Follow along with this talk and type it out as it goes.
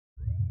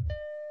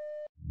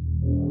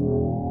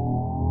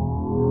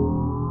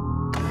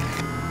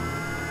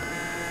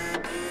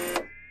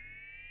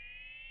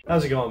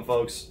How's it going,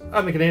 folks?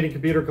 I'm the Canadian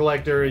Computer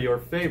Collector, your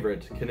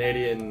favorite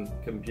Canadian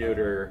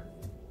computer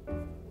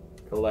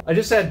collector. I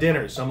just had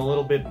dinner, so I'm a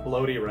little bit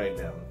bloaty right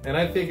now. And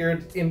I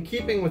figured, in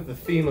keeping with the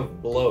theme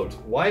of bloat,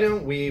 why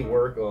don't we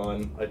work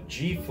on a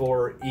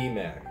G4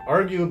 eMac?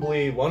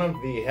 Arguably one of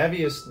the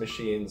heaviest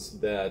machines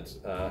that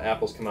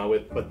Apple's come out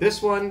with, but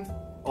this one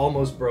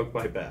almost broke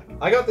my back.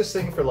 I got this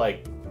thing for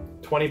like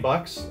 20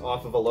 bucks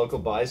off of a local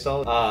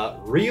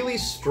buy-sell. Really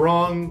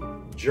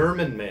strong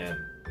German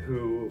man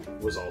who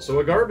was also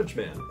a garbage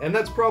man. And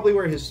that's probably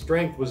where his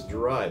strength was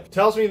derived.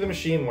 Tells me the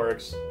machine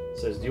works,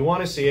 says, do you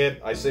want to see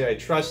it? I say, I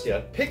trust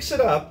you. Picks it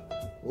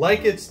up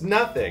like it's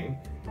nothing,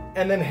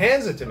 and then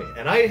hands it to me.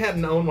 And I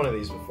hadn't owned one of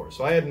these before,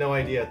 so I had no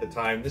idea at the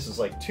time. This is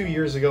like 2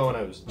 years ago, and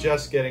I was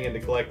just getting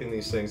into collecting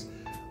these things.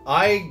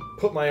 I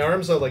put my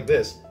arms out like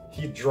this.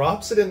 He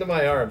drops it into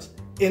my arms.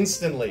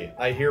 Instantly,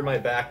 I hear my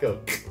back go,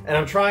 and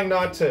I'm trying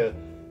not to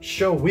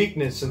show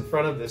weakness in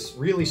front of this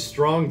really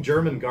strong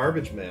German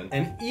garbage man.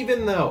 And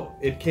even though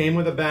it came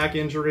with a back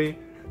injury,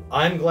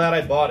 I'm glad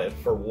I bought it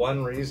for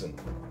one reason.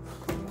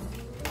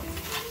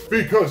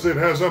 Because it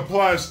has a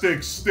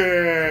plastic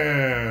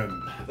stand!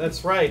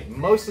 That's right,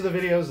 most of the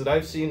videos that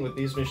I've seen with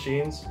these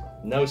machines,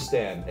 no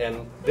stand,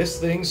 and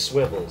this thing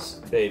swivels,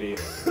 baby.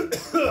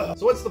 So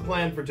what's the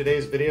plan for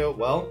today's video?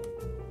 Well,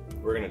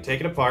 we're gonna take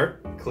it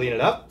apart, clean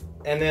it up,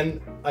 and then,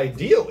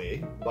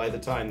 ideally, by the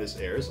time this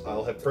airs,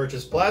 I'll have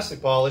purchased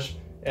plastic polish,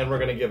 and we're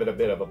gonna give it a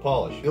bit of a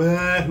polish. Who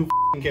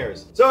f***ing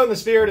cares? So in the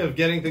spirit of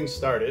getting things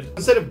started,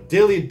 instead of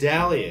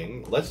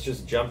dilly-dallying, let's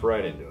just jump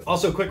right into it.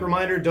 Also, quick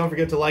reminder, don't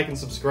forget to like and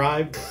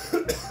subscribe.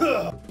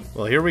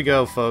 Well, here we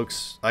go,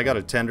 folks. I got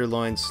a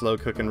tenderloin slow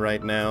cooking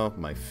right now.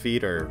 My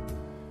feet are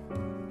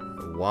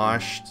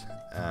washed.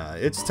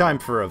 It's time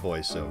for a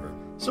voiceover.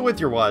 So with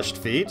your washed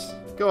feet,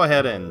 go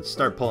ahead and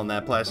start pulling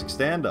that plastic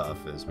stand off,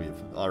 as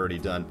we've already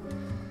done.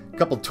 A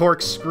couple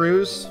Torx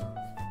screws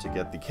to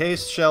get the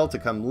case shell to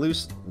come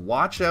loose.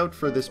 Watch out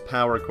for this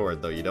power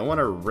cord, though. You don't want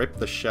to rip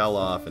the shell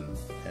off and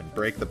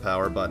break the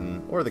power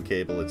button or the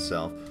cable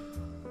itself.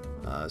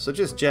 So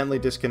just gently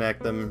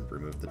disconnect them,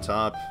 remove the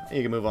top, and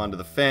you can move on to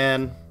the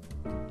fan.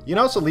 You can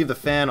also leave the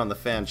fan on the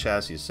fan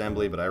chassis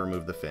assembly, but I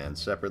removed the fan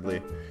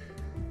separately.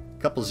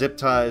 Couple zip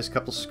ties,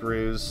 couple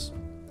screws.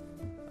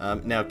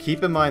 Now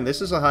keep in mind,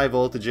 this is a high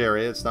voltage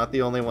area. It's not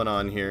the only one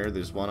on here.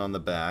 There's one on the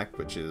back,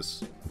 which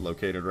is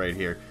located right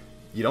here.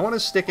 You don't want to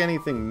stick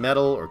anything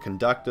metal or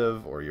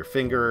conductive or your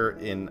finger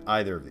in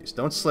either of these.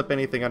 Don't slip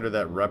anything under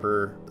that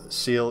rubber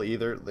seal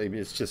either. Maybe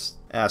it's just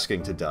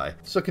asking to die.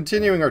 So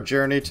continuing our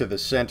journey to the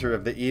center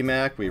of the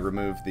eMac, we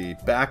remove the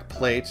back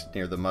plate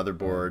near the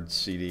motherboard,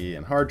 CD,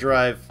 and hard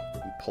drive.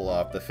 Pull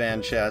off the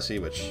fan chassis,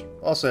 which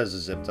also has a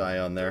zip tie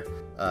on there.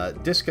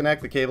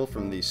 Disconnect the cable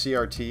from the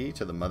CRT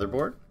to the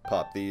motherboard.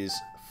 Pop these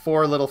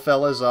four little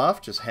fellas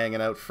off, just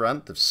hanging out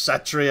front. The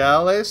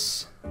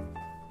Satriales,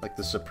 like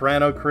the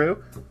Soprano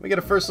crew. We get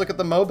a first look at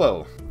the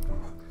Mobo.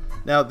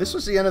 Now, this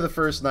was the end of the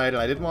first night, and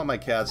I didn't want my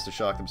cats to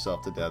shock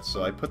themselves to death,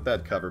 so I put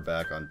that cover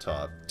back on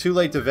top. Too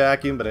late to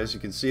vacuum, but as you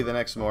can see, the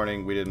next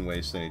morning, we didn't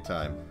waste any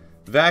time.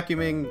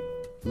 Vacuuming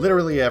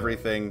literally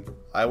everything.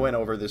 I went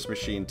over this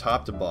machine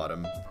top to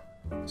bottom,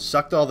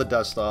 sucked all the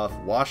dust off,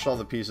 washed all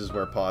the pieces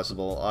where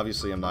possible.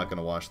 Obviously, I'm not going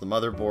to wash the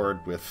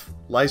motherboard with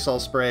Lysol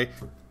spray.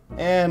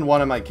 And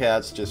one of my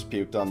cats just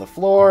puked on the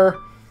floor.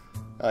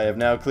 I have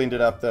now cleaned it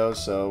up, though,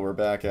 so we're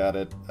back at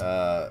it.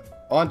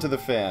 Onto the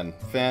fan.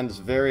 Fan's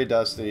very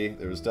dusty.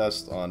 There was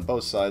dust on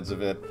both sides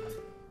of it.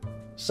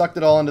 Sucked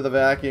it all into the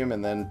vacuum,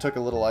 and then took a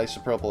little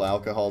isopropyl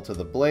alcohol to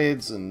the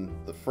blades and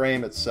the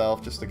frame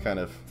itself, just to kind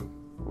of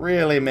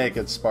really make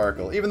it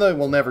sparkle. Even though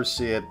we'll never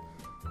see it,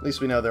 at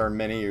least we know there are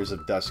many years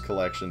of dust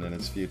collection in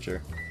its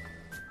future.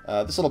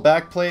 This little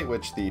back plate,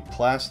 which the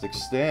plastic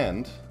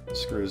stand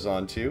screws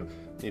onto,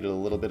 needed a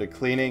little bit of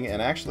cleaning,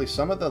 and actually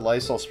some of the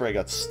Lysol spray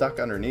got stuck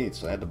underneath,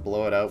 so I had to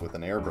blow it out with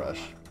an airbrush.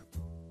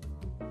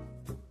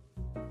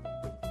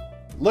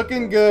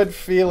 Looking good,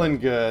 feeling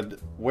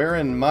good,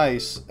 wearing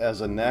mice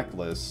as a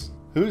necklace.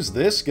 Who's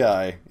this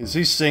guy? Is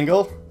he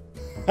single?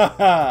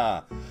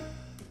 Haha!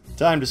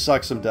 Time to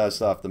suck some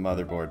dust off the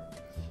motherboard.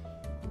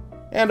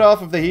 And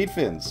off of the heat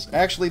fins.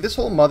 Actually, this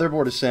whole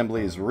motherboard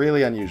assembly is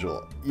really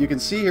unusual. You can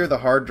see here the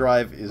hard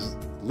drive is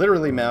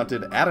literally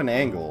mounted at an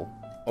angle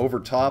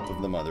over top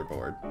of the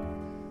motherboard.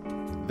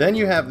 Then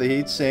you have the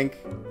heatsink,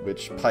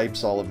 which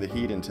pipes all of the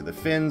heat into the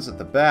fins at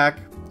the back.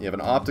 You have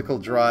an optical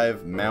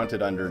drive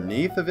mounted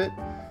underneath of it.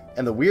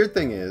 And the weird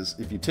thing is,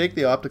 if you take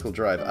the optical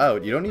drive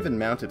out, you don't even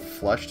mount it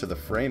flush to the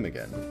frame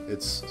again.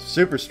 It's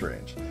super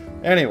strange.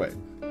 Anyway,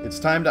 it's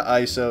time to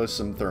ISO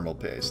some thermal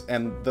paste.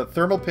 And the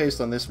thermal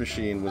paste on this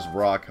machine was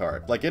rock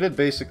hard. Like, it had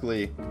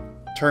basically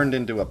turned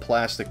into a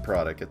plastic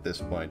product at this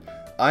point.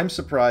 I'm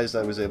surprised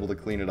I was able to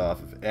clean it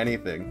off of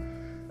anything.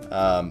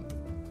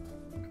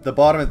 The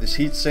bottom of this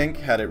heatsink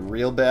had it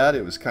real bad.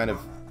 It was kind of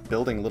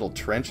building little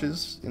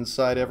trenches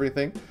inside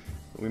everything.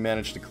 We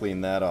managed to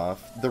clean that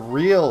off. The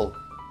real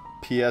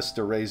pièce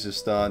de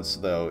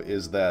résistance, though,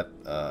 is that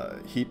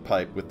heat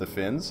pipe with the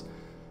fins.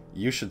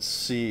 You should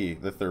see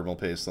the thermal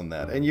paste on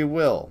that, and you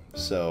will.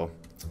 So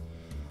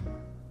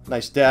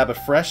Nice dab of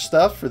fresh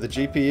stuff for the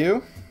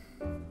GPU.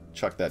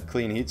 Chuck that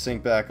clean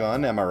heatsink back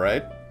on, am I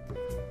right?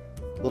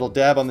 Little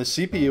dab on the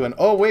CPU, and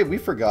oh wait, we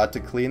forgot to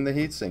clean the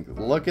heatsink.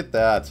 Look at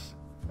that.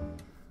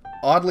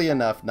 Oddly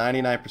enough,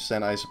 99%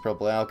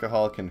 isopropyl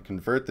alcohol can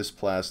convert this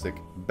plastic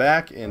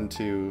back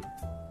into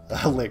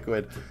a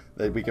liquid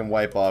that we can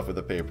wipe off with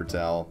a paper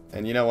towel.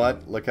 And you know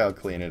what? Look how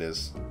clean it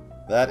is.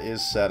 That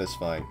is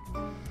satisfying.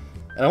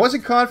 And I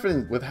wasn't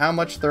confident with how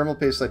much thermal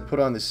paste I put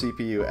on the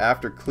CPU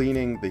after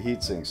cleaning the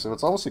heatsink, so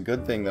it's almost a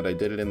good thing that I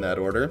did it in that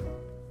order.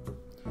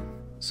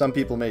 Some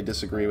people may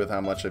disagree with how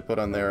much I put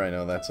on there. I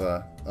know that's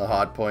a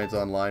hot point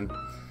online.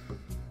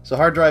 So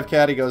hard drive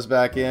caddy goes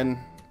back in.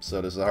 So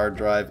does the hard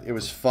drive. It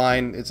was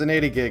fine. It's an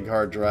 80 gig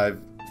hard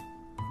drive.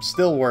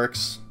 Still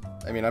works.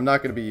 I mean, I'm not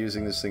going to be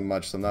using this thing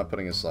much, so I'm not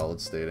putting a solid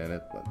state in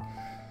it. But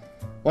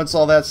once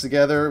all that's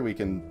together, we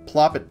can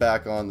plop it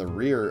back on the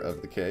rear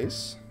of the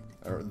case.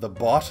 Or the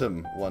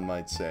bottom, one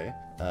might say.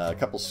 A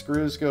couple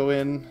screws go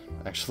in.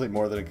 Actually,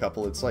 more than a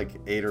couple. It's like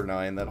 8 or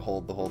 9 that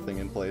hold the whole thing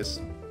in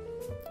place.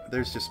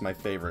 There's just my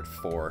favorite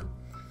 4.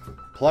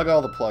 Plug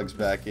all the plugs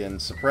back in.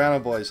 Soprano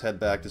boys head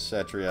back to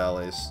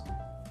Cetriales.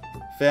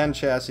 Fan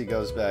chassis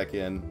goes back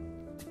in.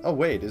 Oh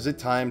wait, is it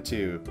time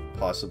to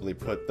possibly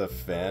put the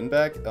fan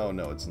back? Oh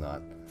no, it's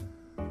not.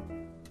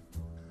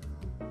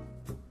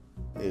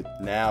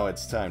 Now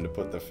it's time to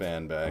put the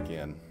fan back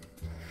in.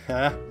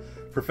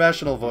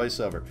 Professional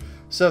voiceover.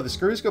 So the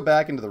screws go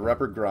back into the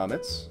rubber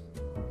grommets,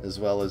 as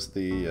well as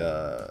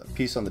the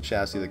piece on the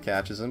chassis that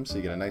catches them, so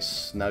you get a nice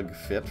snug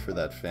fit for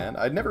that fan.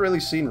 I'd never really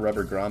seen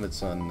rubber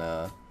grommets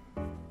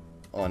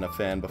on a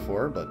fan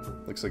before,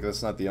 but looks like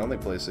that's not the only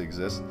place it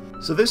exists.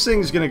 So this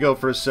thing's gonna go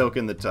for a soak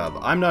in the tub.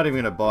 I'm not even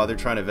gonna bother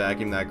trying to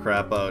vacuum that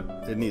crap out.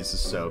 It needs to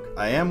soak.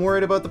 I am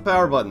worried about the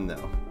power button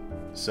though.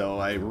 So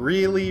I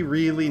really,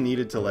 really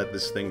needed to let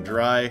this thing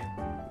dry.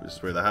 This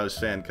is where the house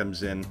fan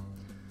comes in.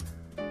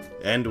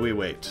 And we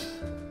wait.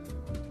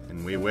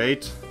 And we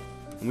wait.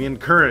 And we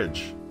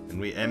encourage. And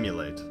we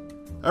emulate.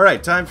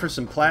 Alright, time for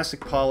some plastic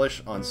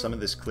polish on some of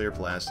this clear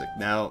plastic.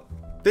 Now,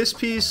 this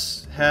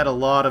piece had a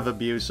lot of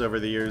abuse over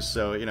the years,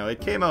 so, you know, it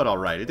came out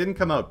alright. It didn't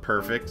come out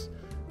perfect,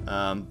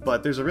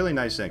 but there's a really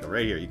nice angle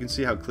right here. You can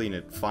see how clean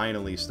it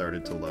finally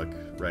started to look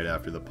right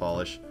after the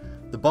polish.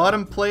 The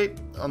bottom plate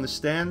on the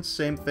stand,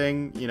 same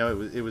thing. You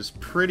know, it was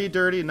pretty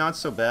dirty, not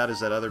so bad as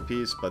that other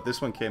piece, but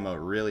this one came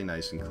out really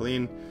nice and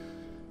clean.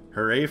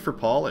 Hooray for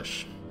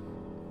polish.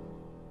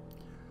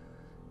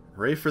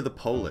 Hooray for the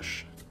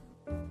Polish.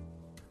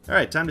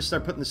 Alright, time to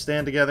start putting the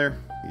stand together.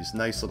 These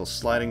nice little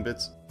sliding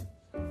bits.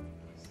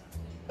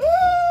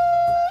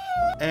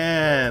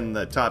 And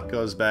the top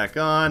goes back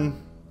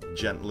on,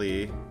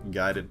 gently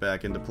guided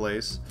back into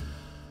place.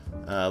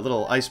 A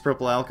little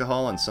isopropyl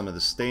alcohol on some of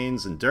the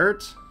stains and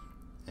dirt,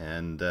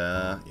 and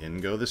in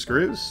go the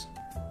screws.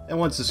 And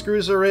once the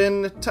screws are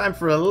in, time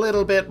for a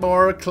little bit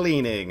more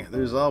cleaning.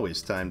 There's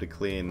always time to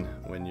clean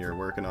when you're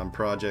working on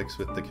projects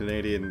with the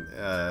Canadian...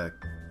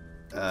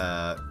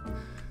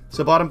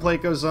 So bottom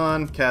plate goes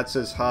on, cat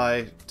says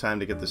hi, time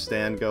to get the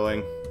stand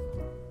going.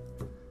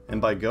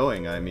 And by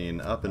going, I mean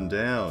up and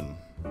down.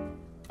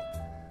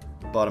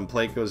 Bottom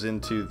plate goes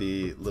into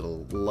the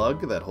little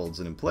lug that holds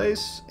it in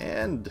place,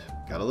 and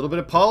got a little bit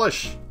of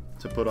polish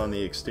to put on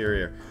the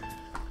exterior.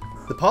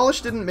 The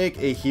polish didn't make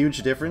a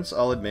huge difference,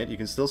 I'll admit. You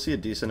can still see a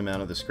decent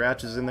amount of the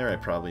scratches in there. I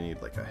probably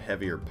need like a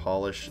heavier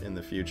polish in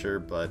the future,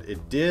 but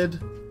it did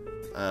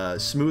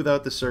smooth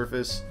out the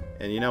surface,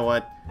 and you know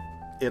what?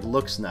 It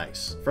looks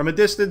nice. From a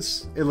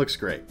distance, it looks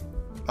great.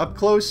 Up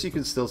close, you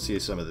can still see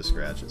some of the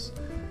scratches.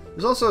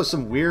 There's also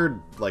some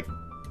weird, like,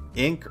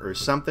 ink or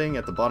something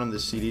at the bottom of the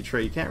CD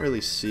tray. You can't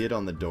really see it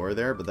on the door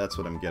there, but that's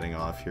what I'm getting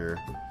off here.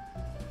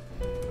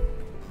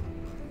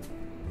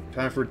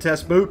 Time for a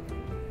test boot.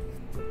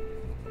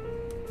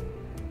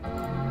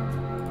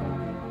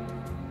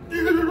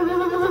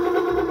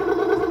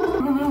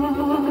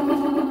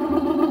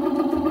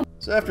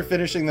 So after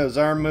finishing those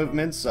arm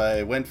movements,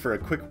 I went for a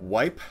quick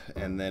wipe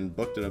and then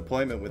booked an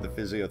appointment with a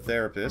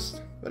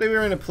physiotherapist. But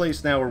we're in a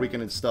place now where we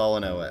can install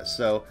an OS.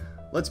 So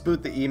let's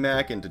boot the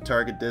eMac into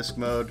target disk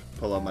mode,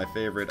 pull out my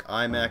favorite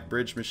iMac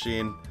bridge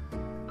machine,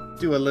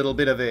 do a little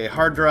bit of a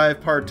hard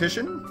drive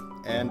partition,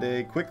 and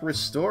a quick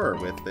restore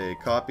with a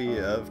copy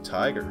of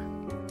Tiger.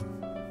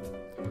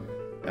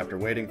 After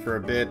waiting for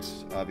a bit,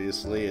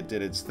 obviously it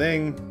did its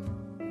thing.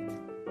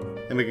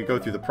 Then we could go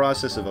through the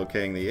process of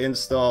okaying the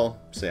install,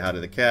 say hi to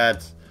the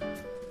cat.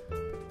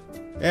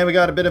 And we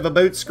got a bit of a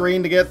boot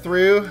screen to get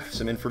through,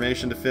 some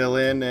information to fill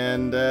in,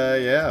 and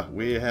yeah,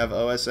 we have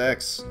OS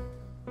X.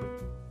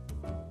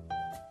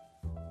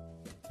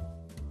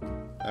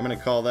 I'm gonna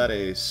call that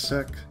a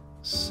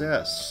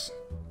success.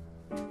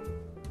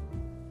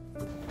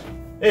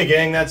 Hey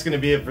gang, that's going to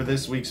be it for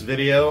this week's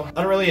video.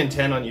 I don't really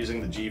intend on using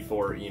the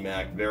G4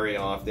 eMac very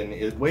often.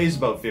 It weighs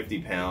about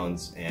 50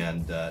 pounds,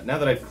 and now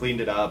that I've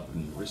cleaned it up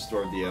and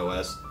restored the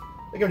OS,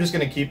 I think I'm just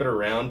going to keep it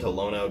around to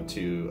loan out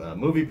to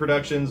movie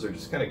productions or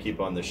just kind of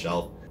keep on the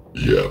shelf.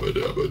 Yabba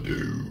dabba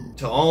doo.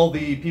 To all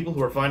the people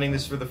who are finding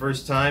this for the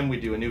first time, we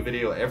do a new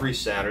video every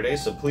Saturday,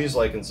 so please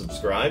like and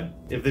subscribe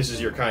if this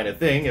is your kind of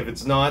thing. If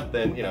it's not,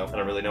 then, you know, I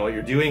don't really know what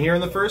you're doing here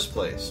in the first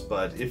place.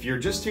 But if you're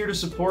just here to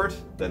support,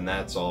 then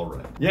that's all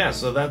right. Yeah,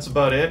 so that's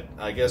about it.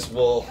 I guess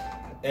we'll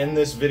end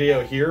this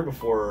video here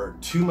before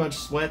too much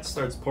sweat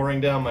starts pouring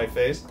down my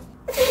face.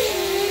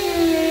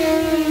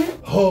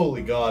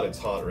 Holy God, it's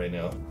hot right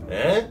now.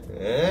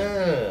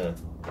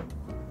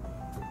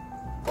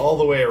 All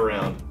the way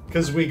around,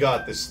 because we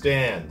got the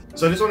stand.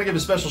 So I just want to give a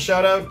special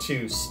shout out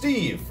to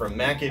Steve from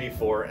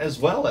Mac84, as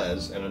well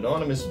as an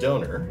anonymous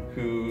donor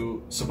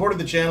who supported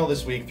the channel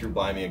this week through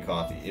Buy Me a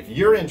Coffee. If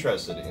you're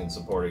interested in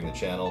supporting the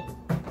channel,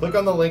 click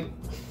on the link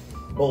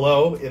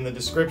below in the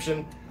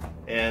description.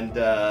 And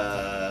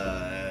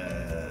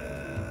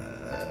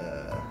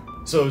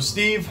so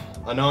Steve,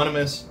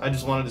 anonymous, I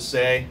just wanted to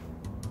say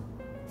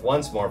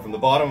once more from the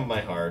bottom of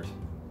my heart,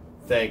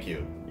 thank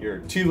you. You're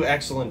two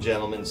excellent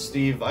gentlemen.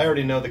 Steve, I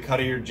already know the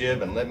cut of your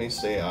jib, and let me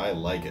say I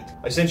like it.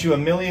 I sent you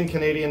 $1 million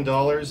Canadian in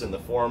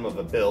the form of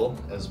a bill,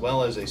 as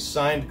well as a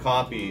signed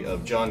copy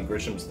of John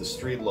Grisham's The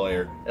Street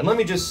Lawyer. And let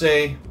me just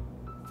say,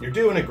 you're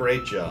doing a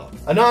great job.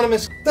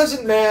 Anonymous,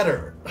 doesn't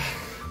matter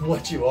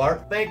what you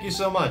are. Thank you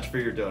so much for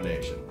your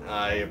donation.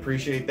 I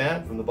appreciate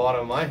that from the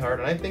bottom of my heart,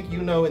 and I think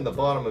you know in the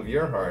bottom of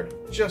your heart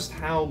just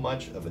how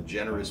much of a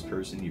generous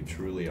person you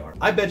truly are.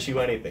 I bet you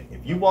anything,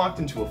 if you walked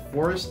into a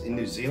forest in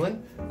New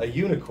Zealand, a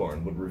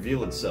unicorn would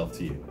reveal itself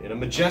to you in a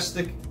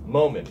majestic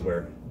moment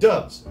where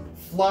doves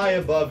fly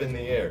above in the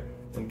air,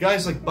 and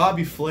guys like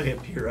Bobby Flay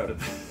appear out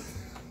of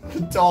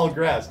the tall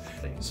grass.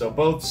 So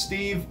both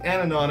Steve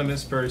and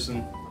anonymous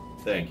person,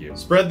 thank you.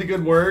 Spread the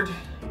good word.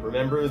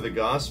 Remember the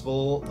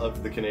gospel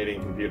of the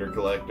Canadian computer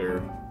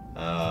collector,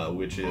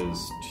 which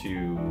is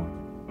to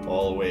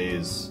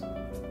always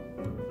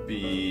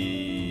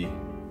be...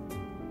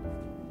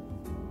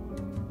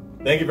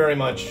 Thank you very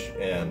much,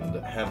 and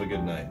have a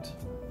good night.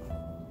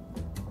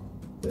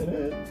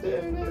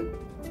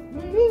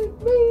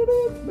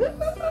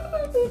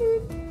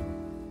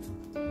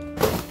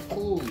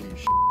 Holy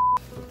shit.